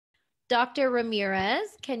Dr.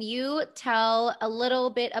 Ramirez, can you tell a little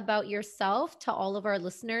bit about yourself to all of our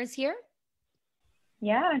listeners here?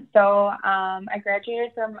 Yeah, so I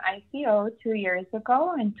graduated from ICO 2 years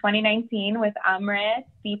ago in 2019 with Amrit,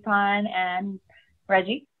 Deepan, and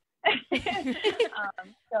Reggie.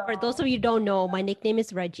 For those of you who don't know, my nickname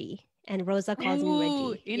is Reggie, and Rosa calls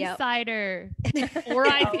me Reggie. Insider. Four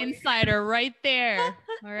Eyes Insider right there.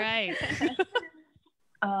 All right.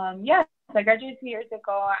 Yeah, so I graduated 2 years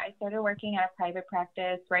ago. I started working at a private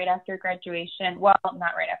practice right after graduation. Well,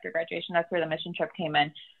 not right after graduation. That's where the mission trip came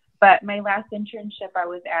in. But my last internship I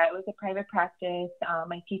was at, it was a private practice.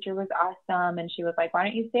 My teacher was awesome, and she was like, why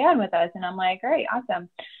don't you stay on with us? And I'm like, all right, awesome.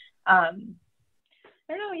 I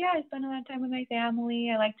don't know. Yeah, I spend a lot of time with my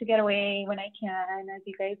family. I like to get away when I can, as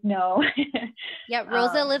you guys know. Yeah,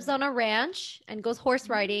 Rosa lives on a ranch and goes horse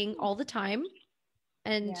riding all the time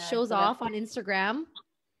and shows off on Instagram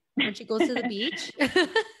when she goes to the beach.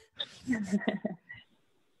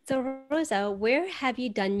 So Rosa, where have you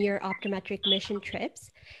done your optometric mission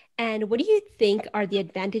trips? And what do you think are the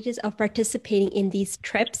advantages of participating in these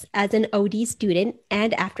trips as an OD student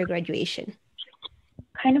and after graduation?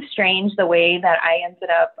 Kind of strange the way that I ended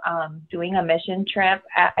up doing a mission trip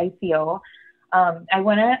at ICO. I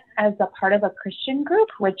went as a part of a Christian group,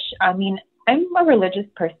 which, I mean, I'm a religious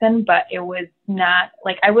person, but it was not,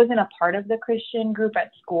 like, I wasn't a part of the Christian group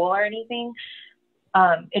at school or anything.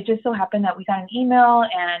 It just so happened that we got an email,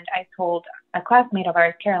 and I told a classmate of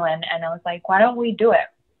ours, Carolyn, and I was like, why don't we do it?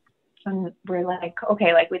 And we're like,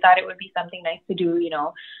 okay, like, we thought it would be something nice to do, you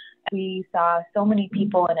know. We saw so many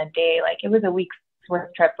people in a day. Like, it was a week's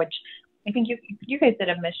worth trip, which I think you guys did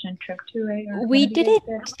a mission trip too, right? Or we did it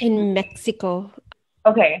in Mexico.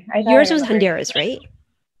 Okay. Yours was Honduras, right?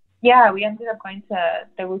 Yeah, we ended up going to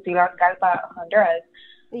Tegucigalpa, Honduras.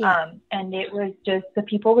 Yeah. And it was just, the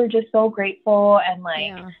people were just so grateful, and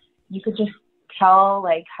like, you could just tell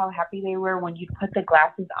like how happy they were when you put the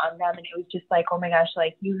glasses on them, and it was just like, oh my gosh,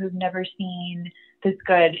 like, you have never seen this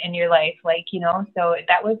good in your life, like, you know. So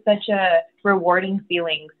that was such a rewarding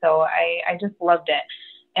feeling. So I just loved it.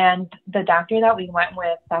 And the doctor that we went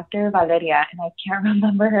with, Dr. Valeria, and I can't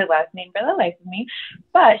remember her last name for the life of me,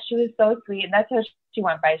 but she was so sweet, and that's how she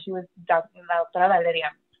went by. She was Dr.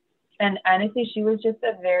 Valeria. And honestly, she was just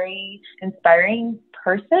a very inspiring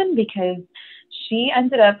person, because she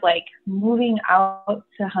ended up like moving out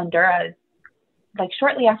to Honduras like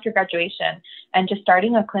shortly after graduation and just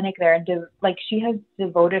starting a clinic there. And like, she has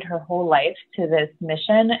devoted her whole life to this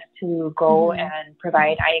mission to go and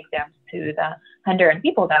provide eye exams to the Honduran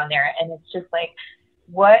people down there. And it's just like,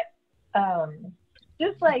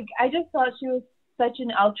 just like, I just thought she was such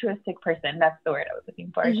an altruistic person. That's the word I was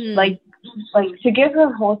looking for. Like to give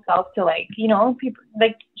her whole self to, like, you know, people.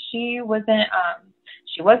 Like, she wasn't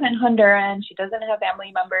Honduran. She doesn't have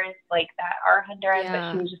family members like that are Honduran,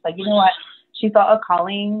 but she was just like, you know what? She felt a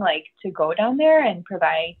calling, like, to go down there and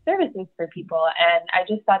provide services for people. And I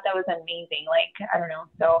just thought that was amazing. Like, I don't know.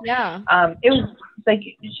 So it was like,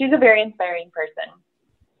 she's a very inspiring person.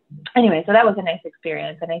 Anyway, so that was a nice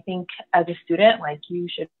experience. And I think as a student, like, you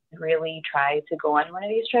should really try to go on one of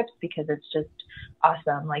these trips, because it's just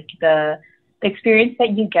awesome. Like, the experience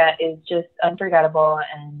that you get is just unforgettable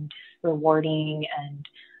and rewarding. And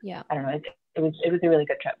I don't know, it was a really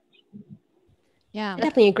good trip. Yeah, I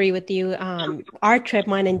definitely agree with you. Our trip,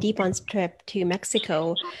 mine and Deepan's trip to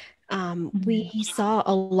Mexico, we saw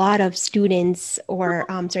a lot of students, or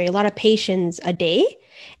a lot of patients a day,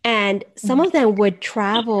 and some of them would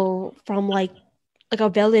travel from like a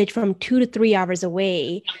village from 2 to 3 hours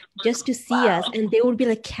away just to see us, and they would be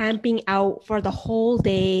like camping out for the whole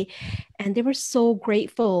day, and they were so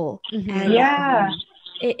grateful. And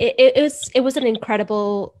it was an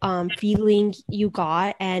incredible feeling you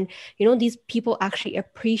got, and you know, these people actually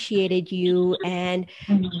appreciated you, and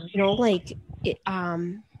you know, like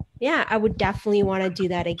I would definitely want to do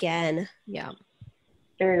that again.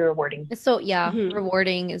 Very rewarding. So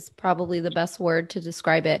rewarding is probably the best word to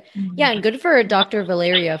describe it. And good for Dr.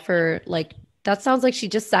 Valeria for, like, that sounds like she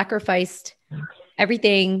just sacrificed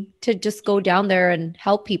everything to just go down there and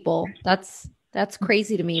help people. That's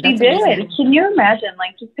crazy to me. That's she did. Amazing. Can you imagine,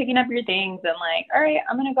 like, just picking up your things and like, all right,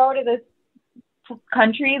 I'm gonna go to this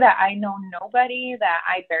country that I know nobody, that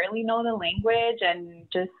I barely know the language, and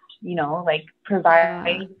just, you know, like,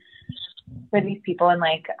 provide for these people. And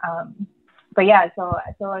like, but yeah, so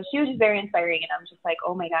she was just very inspiring, and I'm just like,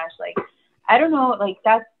 oh my gosh, like, I don't know, like,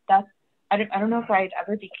 that's I don't know if I'd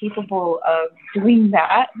ever be capable of doing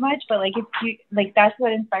that much, but like, if you, like, that's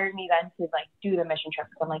what inspired me then to like do the mission trip.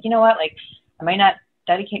 So I'm like, you know what, like, I might not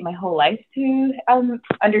dedicate my whole life to an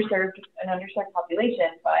underserved population,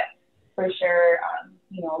 but for sure,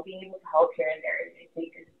 you know, being able to help here and there, I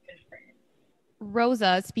think is important.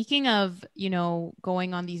 Rosa, speaking of, you know,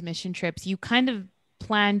 going on these mission trips, you kind of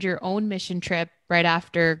planned your own mission trip right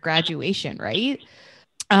after graduation, right?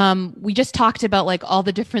 We just talked about like all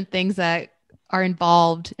the different things that are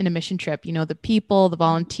involved in a mission trip, you know, the people, the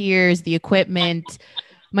volunteers, the equipment.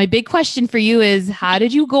 My big question for you is, how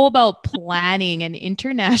did you go about planning an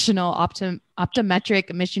international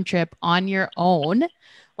optometric mission trip on your own?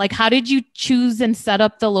 Like, how did you choose and set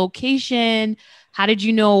up the location? How did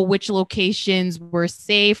you know which locations were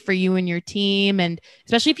safe for you and your team? And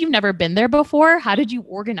especially if you've never been there before, how did you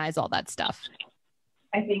organize all that stuff?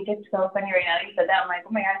 I think it's so funny right now you said that. I'm like,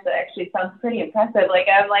 oh my gosh, that actually sounds pretty impressive. Like,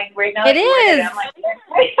 I'm like, right now. It is. I'm like,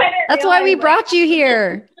 I That's why we brought you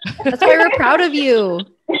here. That's why we're proud of you.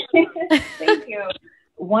 Thank you.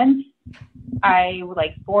 Once I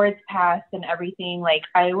like boards passed and everything, like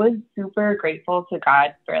I was super grateful to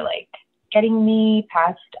God for like getting me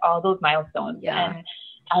past all those milestones. Yeah. And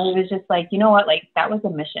I was just like, you know what, like that was a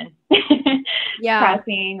mission. Yeah.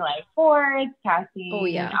 Passing like boards, passing, Oh,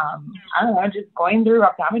 yeah. I don't know, just going through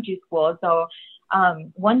optometry school. So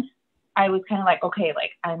once I was kind of like, okay,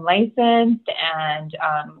 like I'm licensed and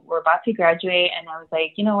we're about to graduate. And I was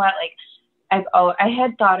like, you know what, like I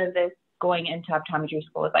had thought of this going into optometry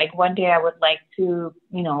school. Like one day I would like to,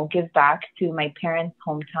 you know, give back to my parents'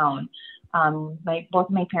 hometown. Both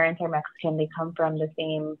my parents are Mexican. They come from the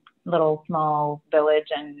same little small village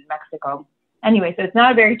in Mexico. Anyway, so it's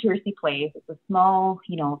not a very touristy place. It's a small,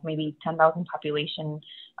 you know, maybe 10,000 population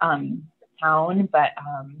town, but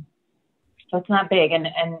so it's not big. And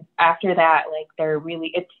after that, like they're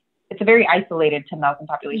really, it's a very isolated 10,000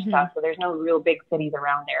 population town. So there's no real big cities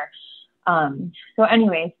around there. So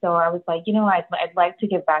anyway, so I was like, you know, I'd like to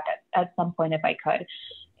give back at some point if I could.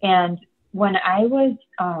 And when I was,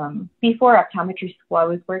 before optometry school, I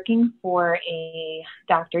was working for a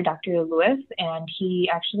doctor, Dr. Lewis, and he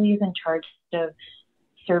actually is in charge of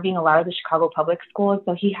serving a lot of the Chicago public schools.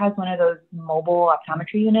 So he has one of those mobile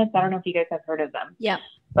optometry units. I don't know if you guys have heard of them. Yeah.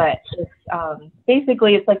 But it's,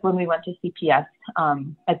 basically it's like when we went to CPS,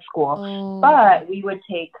 at school, but we would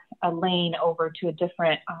take a lane over to a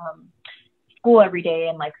different, school every day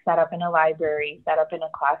and like set up in a library, set up in a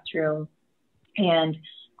classroom. And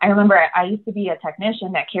I remember I used to be a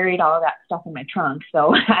technician that carried all of that stuff in my trunk.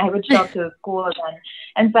 So I would show up to the school again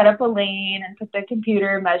and set up a lane and put the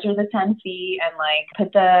computer, measure the 10 feet and like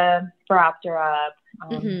put the phoropter up,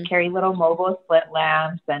 carry little mobile slit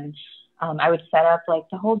lamps. And I would set up like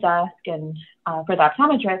the whole desk and for the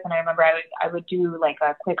optometrist. And I remember I would do like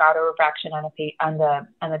a quick auto refraction on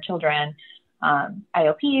the children,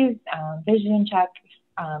 IOPs, vision check,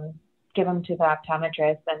 give them to the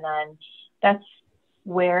optometrist. And then that's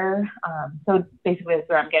where, so basically that's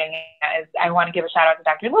where I'm getting at is I want to give a shout out to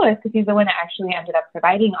Dr. Lewis because he's the one that actually ended up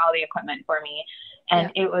providing all the equipment for me.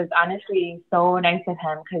 And it was honestly so nice of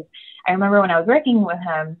him because I remember when I was working with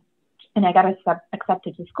him and I got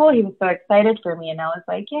accepted to school, he was so excited for me and I was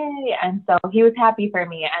like, yay. And so he was happy for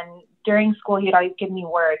me. And during school, he'd always give me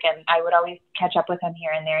work and I would always catch up with him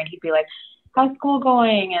here and there. And he'd be like, how's school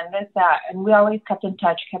going? And this, that. And we always kept in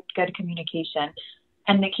touch, kept good communication.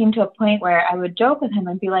 And it came to a point where I would joke with him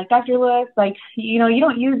and be like, Dr. Lewis, like, you know, you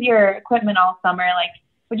don't use your equipment all summer. Like,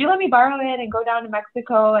 would you let me borrow it and go down to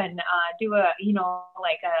Mexico and do a, you know,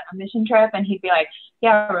 like a mission trip? And he'd be like,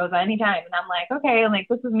 yeah, Rosa, anytime. And I'm like, okay. And like,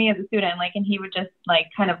 this is me as a student. Like, and he would just like,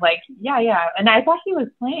 kind of like, yeah. And I thought he was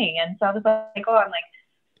playing. And so I was like, oh,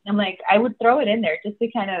 I'm like, I would throw it in there just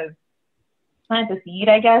to kind of plant the seed,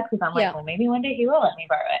 I guess. Cause I'm like, well, maybe one day he will let me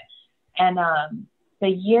borrow it. And, the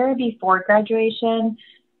year before graduation,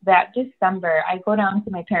 that December, I go down to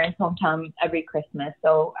my parents' hometown every Christmas.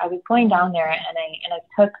 So I was going down there and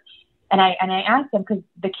I asked them because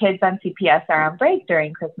the kids on CPS are on break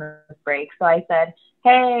during Christmas break. So I said,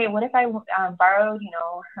 hey, what if I borrowed, you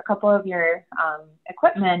know, a couple of your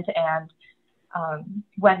equipment and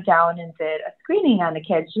went down and did a screening on the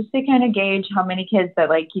kids just to kind of gauge how many kids that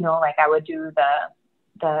like, you know, like I would do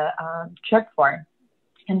the trip for.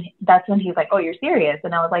 And that's when he's like, oh, you're serious?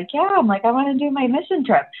 And I was like, yeah. I'm like, I want to do my mission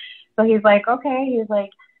trip. So he's like, okay. He's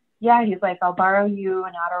like, yeah. He's like, I'll borrow you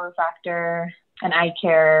an auto refractor, an eye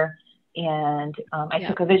care. And I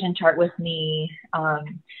took a vision chart with me.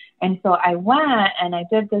 And so I went and I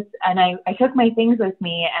did this and I took my things with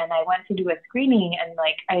me and I went to do a screening. And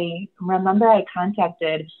like, I remember I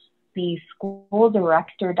contacted the school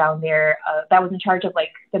director down there that was in charge of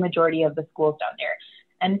like the majority of the schools down there.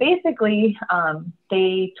 And basically,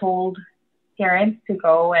 they told parents to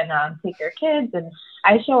go and take their kids. And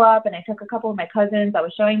I show up and I took a couple of my cousins. I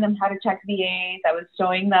was showing them how to check VAs. I was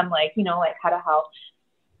showing them like, you know, like how to help.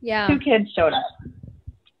 Yeah. 2 kids showed up.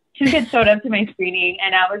 two kids showed up to my screening,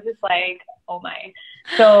 and I was just like, oh my.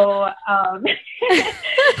 So I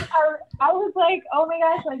was like, oh my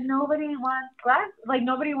gosh, like nobody wants glasses. Like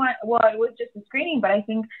nobody well, it was just a screening, but I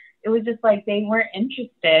think it was just like they weren't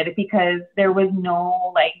interested because there was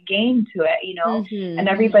no like game to it, you know, and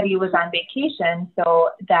everybody was on vacation. So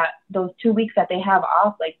that those 2 weeks that they have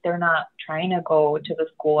off, like they're not trying to go to the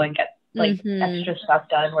school and get like extra stuff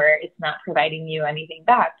done where it's not providing you anything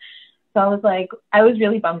back. So I was like, I was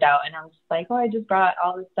really bummed out, and I was just like, oh, I just brought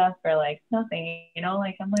all this stuff for like nothing, you know,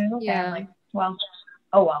 like I'm like, okay, I'm like, well,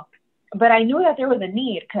 oh well. But I knew that there was a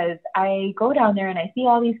need because I go down there and I see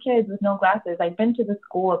all these kids with no glasses. I've been to the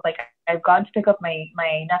school, like I've gone to pick up my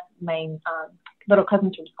little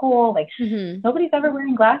cousins from school. Like nobody's ever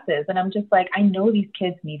wearing glasses, and I'm just like, I know these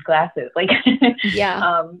kids need glasses. Like,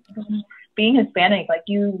 being Hispanic, like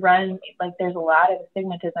you run, like there's a lot of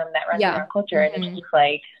stigmatism that runs in our culture, and it's just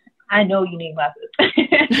like, I know you need glasses.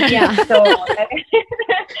 So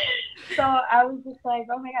I was just like,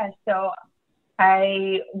 oh my gosh. So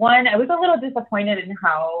I was a little disappointed in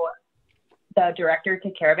how the director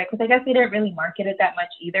took care of it, because I guess they didn't really market it that much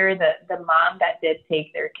either. The mom that did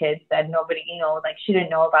take their kids said nobody, you know, like she didn't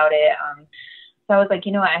know about it. So I was like,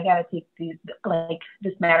 you know what, I got to take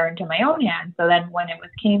this matter into my own hands. So then when it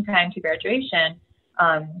came time to graduation,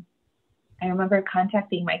 I remember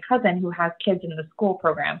contacting my cousin who has kids in the school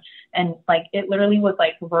program, and like it literally was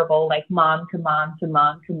like verbal, like mom to mom to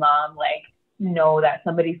mom to mom, like know that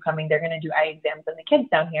somebody's coming, they're going to do eye exams on the kids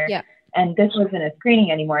down here. And this wasn't a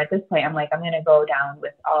screening anymore at this point. I'm like, I'm going to go down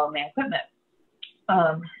with all my equipment.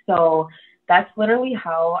 So that's literally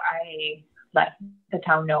how I let the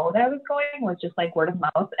town know that I was going, was just like word of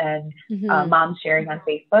mouth and moms sharing on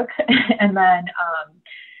Facebook. And then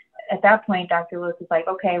at that point, Dr. Lewis was like,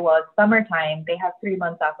 okay, well, it's summertime. They have 3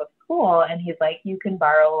 months off of school. And he's like, you can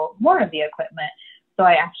borrow more of the equipment. So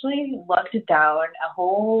I actually lugged down a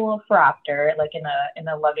whole phoropter, like in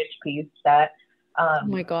a luggage piece that, oh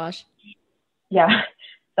my gosh. Yeah.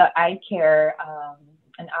 The eye care,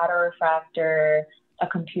 an autorefractor, a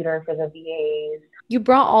computer for the VAs. You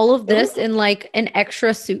brought all of this in like an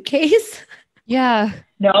extra suitcase? Yeah.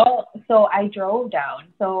 No. So I drove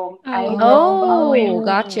down. So I drove all the way.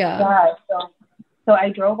 Gotcha. Yeah. So I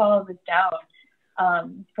drove all of this down.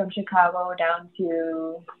 From Chicago down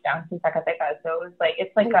to Zacatecas. So it was like,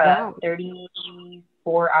 it's like a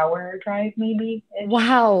 34-hour drive maybe.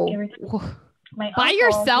 Wow. By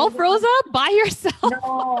yourself, Rosa? By yourself?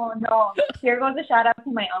 No. Here goes a shout out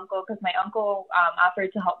to my uncle, because my uncle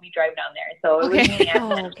offered to help me drive down there. So it was me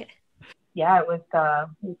and yeah, it was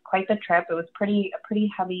quite the trip. It was a pretty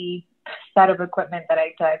heavy set of equipment that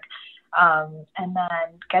I took. And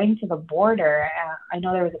then getting to the border, I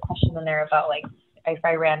know there was a question in there about like if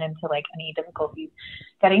I ran into like any difficulties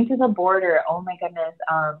getting to the border. Oh my goodness.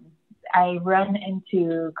 I run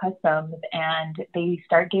into customs, and they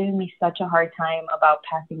start giving me such a hard time about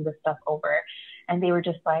passing this stuff over. And they were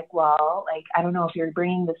just like, well, like, I don't know if you're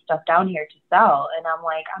bringing this stuff down here to sell. And I'm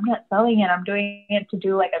like, I'm not selling it. I'm doing it to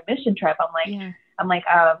do like a mission trip. I'm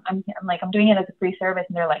doing it as a free service.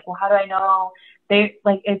 And they're like, well, how do I know? They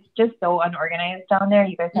like, it's just so unorganized down there.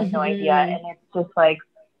 You guys have no idea. And it's just like,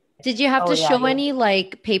 did you have to show any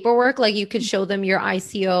like paperwork? Like you could show them your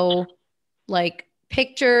ICO, like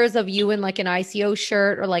pictures of you in like an ICO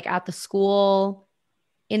shirt, or like at the school,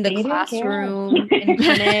 in the classroom, in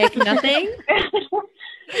clinic, nothing?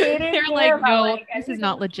 They're like, no, this is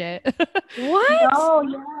not legit. What? No,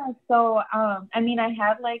 yeah. So, I mean, I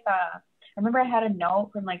had like I remember I had a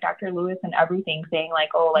note from like Dr. Lewis and everything saying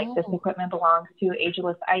like, oh, like this equipment belongs to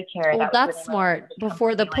Ageless Eye Care. Oh, that's smart.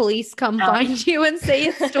 Before the police come find you and say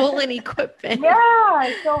it's stolen equipment.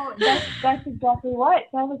 Yeah. So that's exactly what.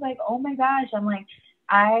 So I was like, oh my gosh. I'm like,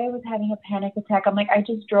 I was having a panic attack. I'm like, I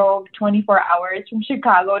just drove 24 hours from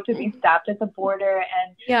Chicago to be stopped at the border.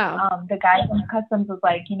 And the guy from customs was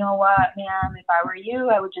like, you know what, ma'am, if I were you,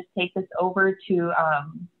 I would just take this over to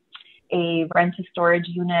a rent-to-storage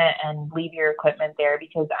unit and leave your equipment there,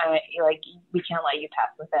 because we can't let you pass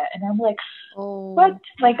with it. And I'm like, what?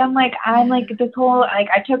 Like, I'm like this whole, like,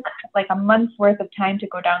 I took like a month's worth of time to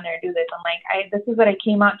go down there and do this. I'm like, this is what I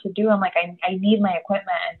came out to do. I'm like, I need my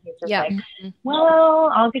equipment. And he's just like,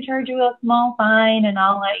 well, I'll charge you a small fine and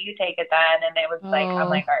I'll let you take it then. And it was like, I'm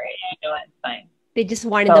like, all right, I know it's fine. They just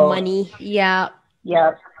wanted the money. Yeah,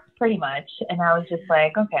 pretty much. And I was just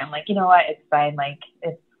like, okay, I'm like, you know what? It's fine. Like,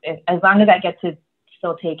 as long as I get to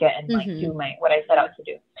still take it and like do what I set out to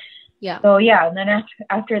do. Yeah. So yeah, and then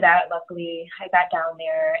after that, luckily I got down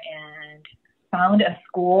there and found a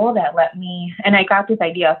school that let me, and I got this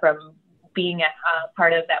idea from being a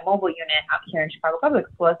part of that mobile unit up here in Chicago Public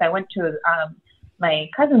Schools. I went to my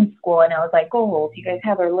cousin's school, and I was like, oh, do you guys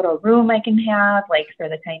have a little room I can have, like, for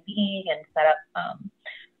the time being, and set up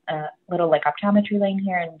a little, like, optometry lane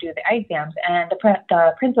here and do the eye exams? And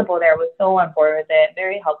the principal there was so on board with it,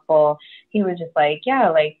 very helpful. He was just like, yeah,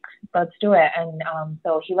 like, let's do it. And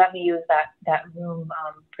so he let me use that room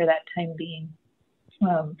for that time being.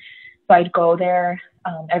 So I'd go there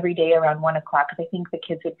every day around 1 o'clock, because I think the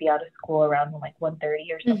kids would be out of school around like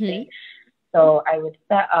 1:30 or something. So I would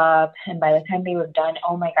set up, and by the time they were done,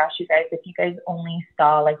 oh my gosh, you guys, if you guys only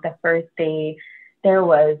saw, like, the first day, there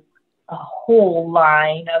was a whole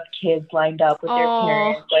line of kids lined up with their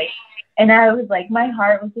parents. Like, and I was like, my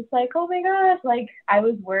heart was just like, oh my gosh, like, I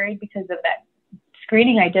was worried because of that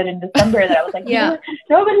screening I did in December that I was like,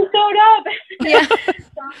 nobody showed up.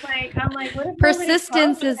 So I'm like, what if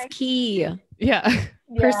persistence is key. Yeah.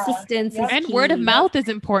 Persistence is and key. Word of mouth is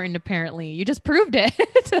important, apparently. You just proved it.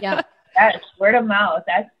 Yeah. Yes, word of mouth.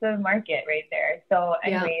 That's the market right there. So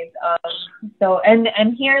anyways,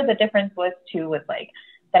 and here the difference was too, was like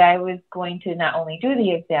that I was going to not only do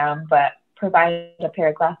the exam, but provide a pair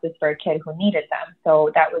of glasses for a kid who needed them.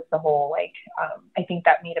 So that was the whole, like, I think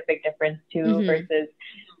that made a big difference too, versus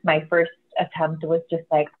my first attempt was just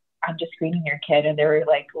like, I'm just screening your kid. And they were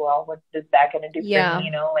like, well, what is that going to do for me?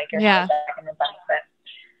 You know, like, how's that going to benefit?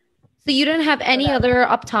 So you didn't have any other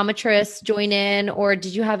optometrists join in, or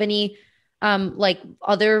did you have any like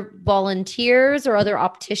other volunteers or other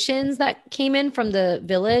opticians that came in from the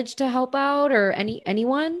village to help out, or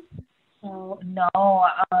anyone? Oh, no.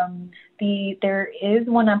 There is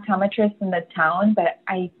one optometrist in the town, but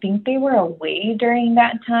I think they were away during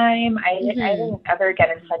that time. I didn't ever get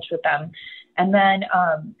in touch with them. And then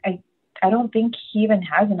I don't think he even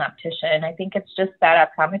has an optician. I think it's just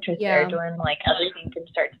that optometrist there doing, like, everything from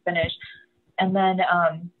start to finish. And then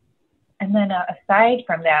aside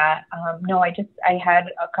from that, no, I had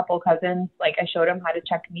a couple cousins, like, I showed them how to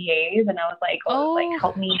check VAs, and I was like, like,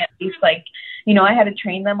 help me at least, like, you know, I had to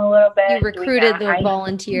train them a little bit. You recruited the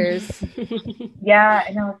volunteers. Yeah.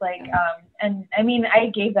 And I was like, and I mean,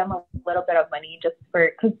 I gave them a little bit of money just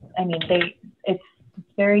for, cause I mean, it's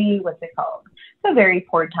very, what's it called? It's a very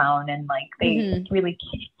poor town, and like, they really,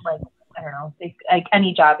 like, I don't know, like,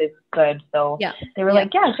 any job is good. So they were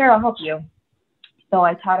like, yeah, sure, I'll help you. So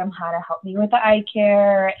I taught them how to help me with the eye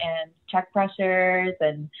care and check pressures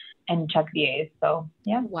and check VAs. So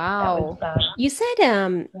yeah. Wow. You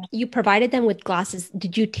said you provided them with glasses.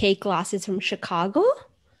 Did you take glasses from Chicago?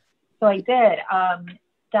 So I did.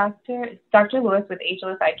 Dr. Lewis with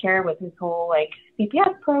Ageless Eye Care, with his whole, like,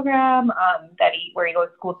 CPS program, where he goes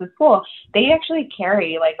school to school, they actually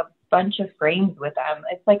carry, like, a bunch of frames with them.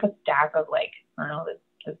 It's like a stack of, like, I don't know,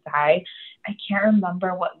 this high. I can't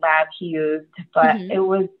remember what lab he used, but it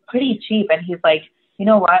was pretty cheap. And he's like, you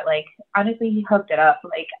know what? Like, honestly, he hooked it up.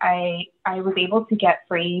 Like, I was able to get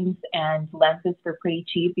frames and lenses for pretty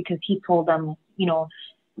cheap, because he told them, you know,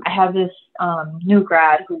 I have this new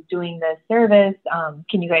grad who's doing this service.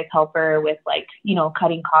 Can you guys help her with, like, you know,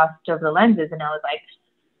 cutting costs of the lenses? And I was like,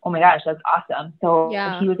 oh my gosh, that's awesome. So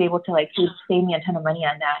he was able to, like, save me a ton of money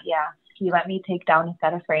on that. Yeah. He let me take down a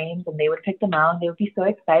set of frames, and they would pick them out. They would be so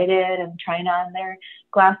excited and trying on their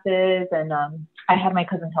glasses. And I had my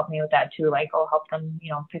cousins help me with that too. Like, I'll help them,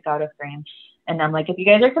 you know, pick out a frame. And I'm like, if you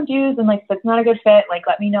guys are confused and, like, if it's not a good fit, like,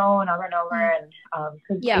 let me know and I'll run over. And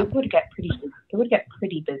because it would get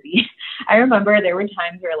pretty busy. I remember there were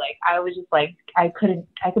times where, like, I was just like, I could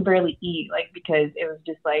barely eat, like, because it was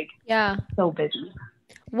just like so busy.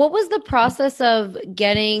 What was the process of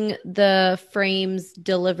getting the frames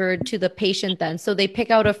delivered to the patient then? So they pick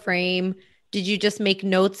out a frame. Did you just make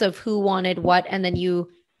notes of who wanted what, and then you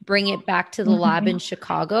bring it back to the lab in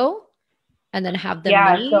Chicago and then have them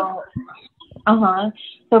leave?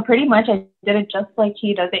 So pretty much I did it just like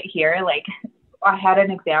he does it here. Like, I had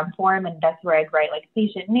an exam form, and that's where I'd write, like,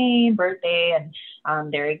 patient name, birthday,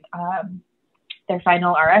 and their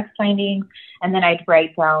final RX findings. And then I'd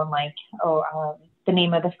write down, like, the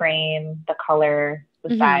name of the frame, the color,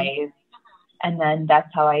 the size. And then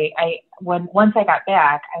that's how once I got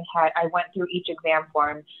back, I went through each exam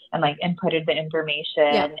form and, like, inputted the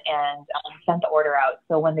information and sent the order out.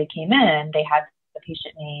 So when they came in, they had the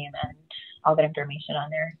patient name and all that information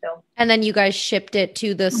on there. So, and then you guys shipped it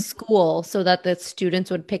to the school so that the students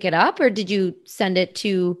would pick it up, or did you send it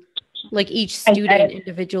to, like, each student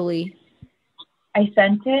individually? I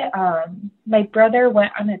sent it. My brother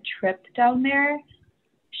went on a trip down there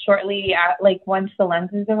shortly once the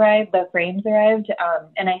lenses arrived, the frames arrived,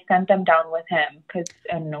 and I sent them down with him, because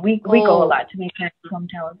I don't know, we go a lot to my parents'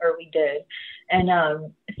 hometown, or we did. And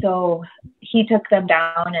so he took them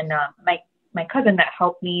down, and my cousin that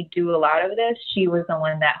helped me do a lot of this, she was the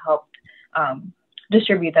one that helped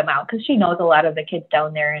distribute them out because she knows a lot of the kids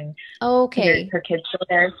down there, and her kids still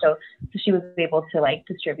there, so she was able to like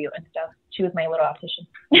distribute and stuff. She was my little optician.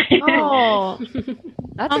 Oh,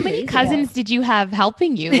 that's how amazing. many cousins did you have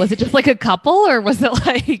helping you? Was it just like a couple, or was it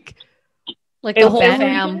like the whole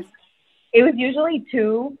fam? It was usually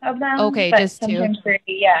 2 of them. Okay, just 2. 3.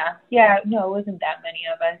 Yeah. No, it wasn't that many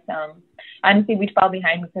of us. Honestly, we'd fall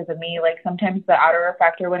behind because of me. Like sometimes the auto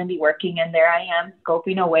refractor wouldn't be working, and there I am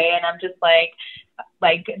scoping away, and I'm just like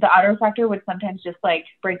the auto refractor would sometimes just like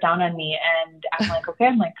break down on me, and I'm like, okay,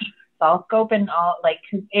 I'm like, I'll scope and all, like,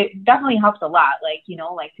 cause it definitely helps a lot, like, you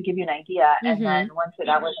know, like to give you an idea. And then once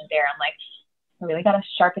that wasn't there, I'm like, I really got to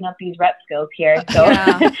sharpen up these rep skills here. So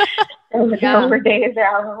there were days where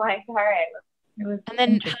I was like, all right. And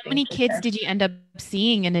then how many kids did you end up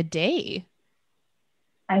seeing in a day?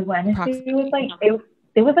 I want to say it was like,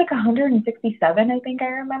 it was like 167, I think I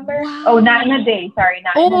remember. Wow. Oh, not in a day. Sorry,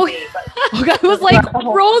 not in a day. But I was like,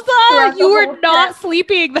 Rosa, you were not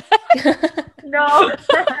sleeping. No.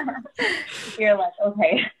 You're like,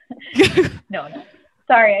 okay. No.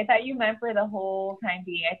 Sorry, I thought you meant for the whole time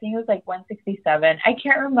being. I think it was like 167. I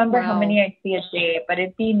can't remember how many I'd see a day, but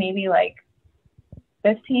it'd be maybe like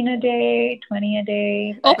 15 a day, 20 a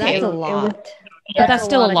day. Okay. That's a lot. But that's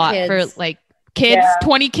still a lot for like kids,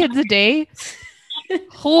 20 kids a day.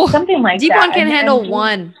 Something like Deep that. One can handle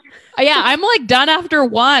 1. Yeah, I'm like done after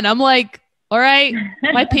 1. I'm like, all right,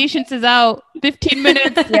 my patience is out. 15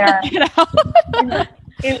 minutes. Yeah. Get out.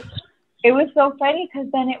 It was so funny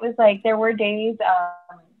because then it was like there were days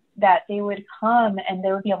that they would come and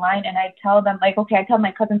there would be a line, and I'd tell them like, okay, I tell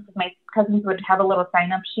my cousins, because my cousins would have a little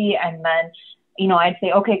sign up sheet, and then, you know, I'd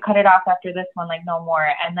say, okay, cut it off after this one, like no more.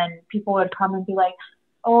 And then people would come and be like,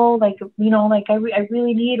 oh, like, you know, like I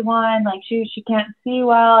really need one, like she can't see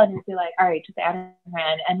well, and it'd be like, all right, just add her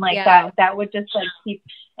in. And like that would just like keep,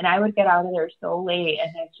 and I would get out of there so late,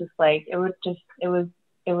 and it's just like it was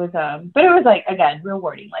but it was like, again,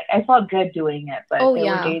 rewarding. Like I felt good doing it, but there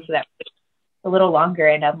were days that were a little longer,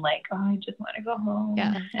 and I'm like, oh, I just want to go home.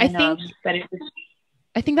 Yeah. And,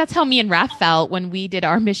 I think that's how me and Raph felt when we did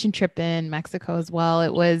our mission trip in Mexico as well.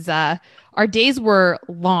 It was our days were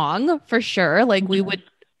long for sure. Like we would,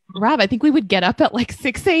 Raph, I think we would get up at like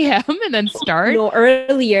 6 a.m. and then start. No,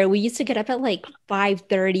 earlier we used to get up at like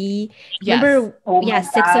 5:30. Yes. Remember?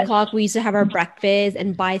 6 o'clock we used to have our breakfast,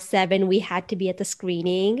 and by 7 we had to be at the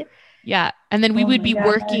screening. Yeah. And then we would be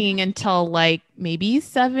working until like maybe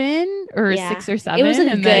 7 or 6 or 7. It was a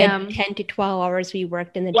good then 10 to 12 hours we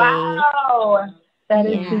worked in the day. Wow. That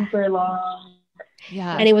is super long.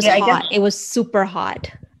 Yeah. And it was hot. It was super hot.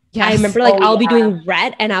 Yes. I remember like I'll be doing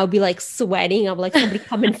red and I'll be like sweating. I'll be like, somebody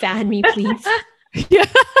come and fan me, please.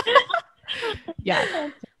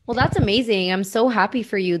 Yeah. Well, that's amazing. I'm so happy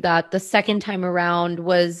for you that the second time around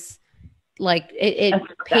was like it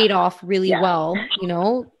paid off really well, you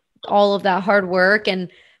know, all of that hard work and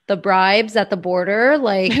the bribes at the border.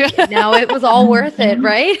 Like now it was all worth it,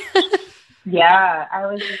 right? Yeah. I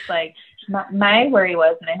was just like, my worry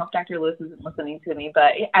was, and I hope Dr. Lewis isn't listening to me,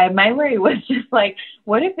 but my worry was just like,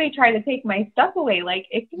 what if they try to take my stuff away? Like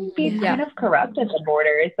it can be kind of corrupt at the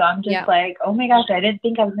border. So I'm just like, oh my gosh, I didn't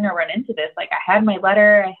think I was going to run into this. Like I had my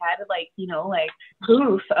letter, I had like, you know, like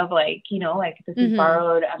proof of like, you know, like this is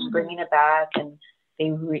borrowed, I'm bringing it back. And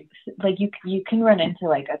they like, you can run into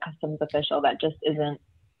like a customs official that just isn't,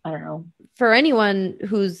 I don't know. For anyone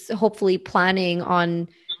who's hopefully planning on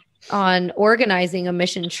organizing a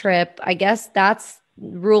mission trip, I guess that's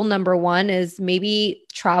rule number 1 is maybe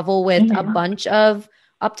travel with a bunch of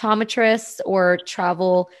optometrists, or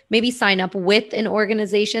maybe sign up with an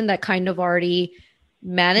organization that kind of already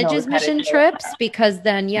manages mission trips, because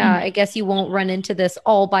then, I guess you won't run into this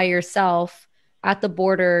all by yourself at the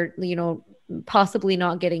border, you know, possibly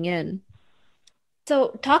not getting in.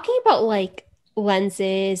 So talking about like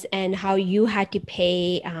lenses and how you had to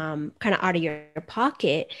pay kind of out of your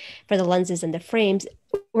pocket for the lenses and the frames,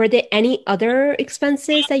 were there any other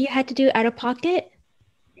expenses that you had to do out of pocket?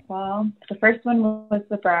 Well, the first one was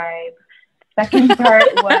the bribe. Second part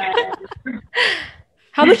was...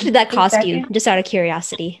 How much did that cost you, just out of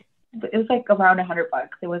curiosity? It was like around $100.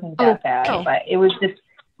 It wasn't that bad, but it was just,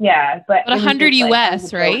 but 100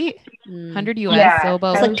 US, like, right? 100 US, so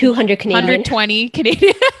about it's like 200 Canadian. 120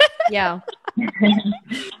 Canadian. Yeah.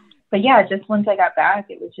 But yeah, just once I got back,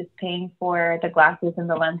 it was just paying for the glasses and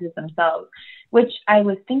the lenses themselves, which I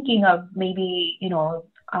was thinking of maybe, you know,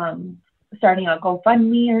 starting a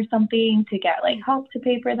GoFundMe or something to get like help to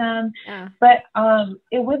pay for them. Yeah. But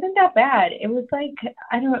it wasn't that bad. It was like,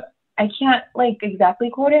 I can't like exactly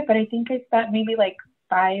quote it, but I think I spent maybe like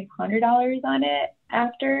 $500 on it.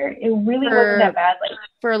 after. It really wasn't that bad. Like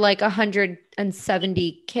for like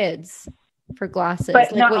 170 kids for glasses.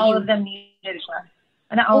 But like not all of them needed glasses.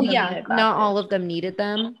 Not all of them needed glasses. Not all of them needed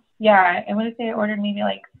them. Yeah, I want to say I ordered maybe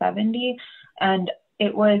like 70, and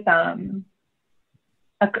it was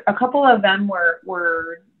a couple of them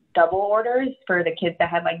were double orders for the kids that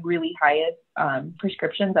had like really high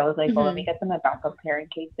prescriptions. I was like, well, let me get them a backup pair in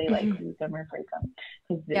case they like lose them or break them,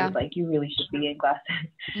 because it was like, you really should be in glasses.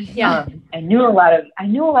 Yeah. I knew a lot of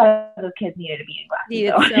those kids needed to be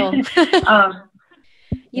in glasses.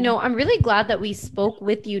 You know, I'm really glad that we spoke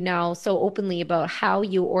with you now so openly about how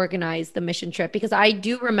you organize the mission trip, because I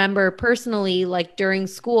do remember personally, like during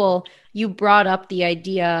school, you brought up the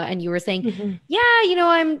idea and you were saying, yeah, you know,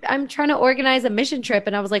 I'm trying to organize a mission trip.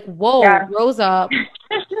 And I was like, whoa, Rosa,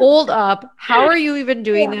 hold up. How are you even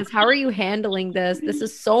doing this? How are you handling this? This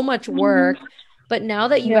is so much work. But now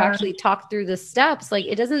that you actually talked through the steps, like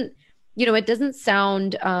it doesn't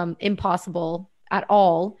sound impossible at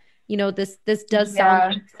all. You know, this does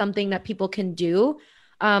sound like something that people can do.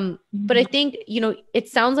 But I think, you know, it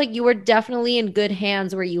sounds like you were definitely in good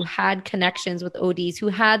hands where you had connections with ODs who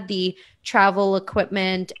had the travel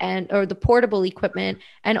equipment or the portable equipment,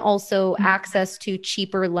 and also access to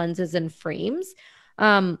cheaper lenses and frames.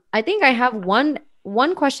 I think I have one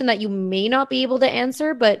question that you may not be able to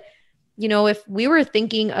answer, but, you know, if we were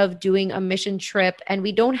thinking of doing a mission trip and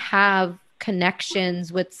we don't have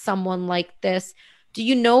connections with someone like this, do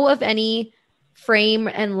you know of any frame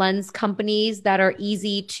and lens companies that are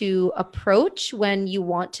easy to approach when you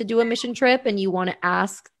want to do a mission trip and you want to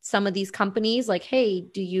ask some of these companies like, hey,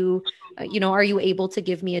 do you, are you able to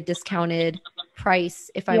give me a discounted price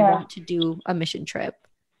if I want to do a mission trip?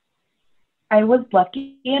 I was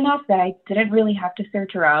lucky enough that I didn't really have to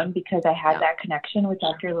search around, because I had that connection with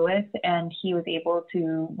Dr. Lewis, and he was able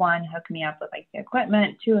to, one, hook me up with like the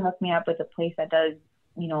equipment, two, hook me up with a place that does,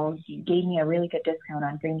 he gave me a really good discount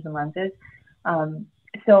on frames and lenses.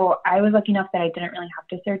 So I was lucky enough that I didn't really have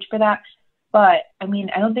to search for that. But I mean,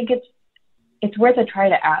 I don't think it's worth a try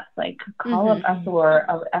to ask, like call up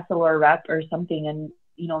SLR rep or something and,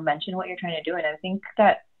 mention what you're trying to do. And I think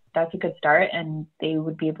that's a good start, and they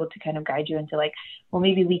would be able to kind of guide you into like, well,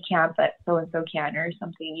 maybe we can't, but so-and-so can, or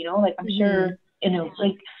something, like I'm sure,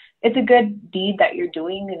 like it's a good deed that you're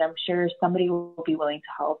doing, and I'm sure somebody will be willing to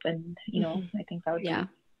help. And, I think that would be,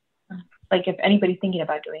 like, if anybody's thinking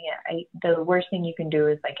about doing it, the worst thing you can do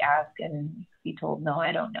is like ask and be told, no,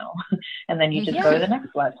 I don't know. And then you just go to the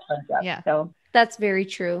next one. Yeah. So that's very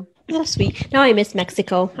true. Oh, sweet. Now I miss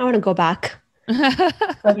Mexico. I want to go back.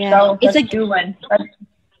 It's like do one.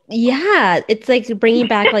 Yeah, it's like bringing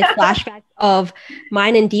back like flashbacks of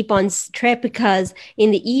mine and Deepon's trip, because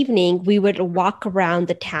in the evening we would walk around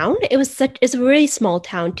the town. It's a really small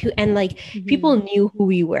town too, and like people knew who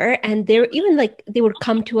we were, and they would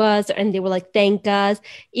come to us and they would like thank us,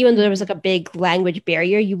 even though there was like a big language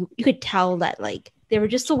barrier. You could tell that like they were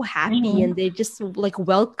just so happy and they just like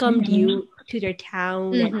welcomed you to their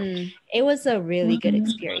town. And it was a really good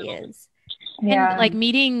experience. Yeah. And like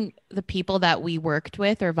meeting the people that we worked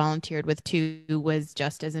with or volunteered with too was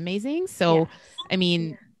just as amazing. So, I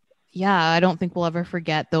mean, I don't think we'll ever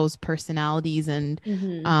forget those personalities, and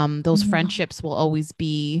those friendships will always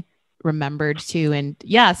be remembered too. And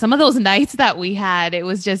some of those nights that we had, it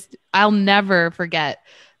was just, I'll never forget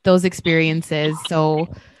those experiences. So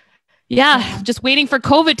just waiting for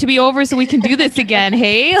COVID to be over so we can do this again.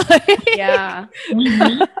 Hey.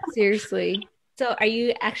 Seriously. So are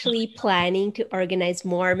you actually planning to organize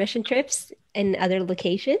more mission trips in other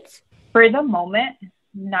locations? For the moment,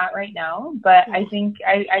 not right now, but I think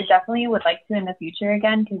I definitely would like to in the future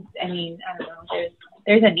again, because I mean, I don't know,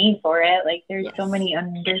 there's a need for it. Like there's so many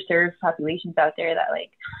underserved populations out there that, like,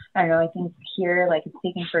 I don't know, I think here, like, it's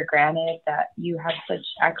taken for granted that you have such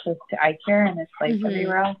access to eye care, and it's like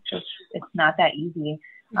everywhere else, it's not that easy.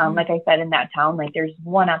 Like I said, in that town, like there's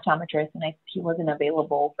one optometrist, and he wasn't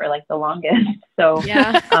available for like the longest. So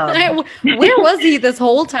where was he this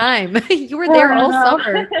whole time? You were there all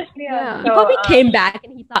summer. He probably came back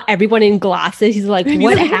and he saw everyone in glasses. He's like,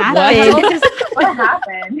 what happened? What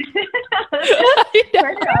happened?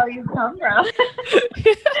 Where did all you come from?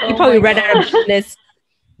 He probably ran out of business.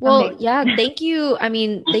 Well, thank you. I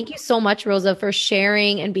mean, thank you so much, Rosa, for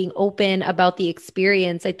sharing and being open about the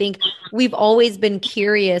experience. I think we've always been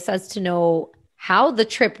curious as to know how the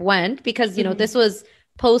trip went, because, this was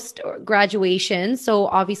post graduation. So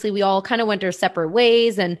obviously we all kind of went our separate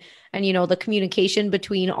ways, and, the communication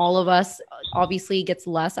between all of us obviously gets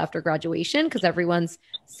less after graduation, because everyone's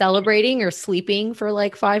celebrating or sleeping for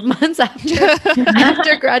like 5 months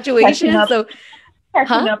after graduation.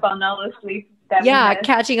 Catching up on all the sleep that yeah,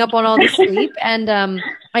 catching up on all the sleep. And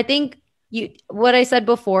I think what I said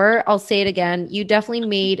before, I'll say it again. You definitely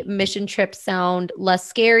made mission trip sound less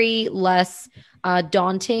scary, less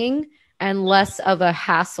daunting, and less of a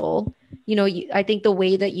hassle. I think the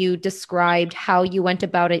way that you described how you went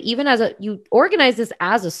about it, even you organized this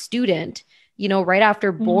as a student, right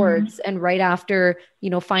after boards and right after,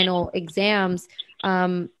 final exams.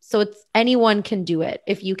 So anyone can do it.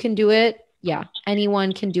 If you can do it, yeah,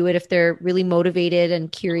 anyone can do it if they're really motivated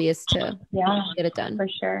and curious to get it done. For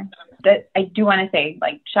sure. That I do want to say,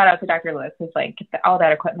 shout out to Dr. Lewis, because all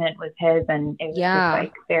that equipment was his, and it was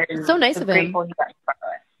just very so nice of him. He got to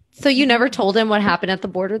borrow it. So you never told him what happened at the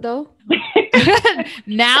border, though?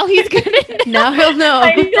 Now he's gonna. Now he'll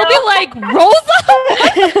know. He'll be like,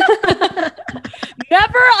 Rosa.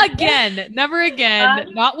 Never again. Not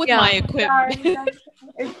with my equipment. Sorry,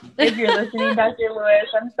 if you're listening, Dr. Lewis,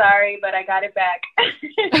 I'm sorry, but I got it back.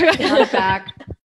 Got it back.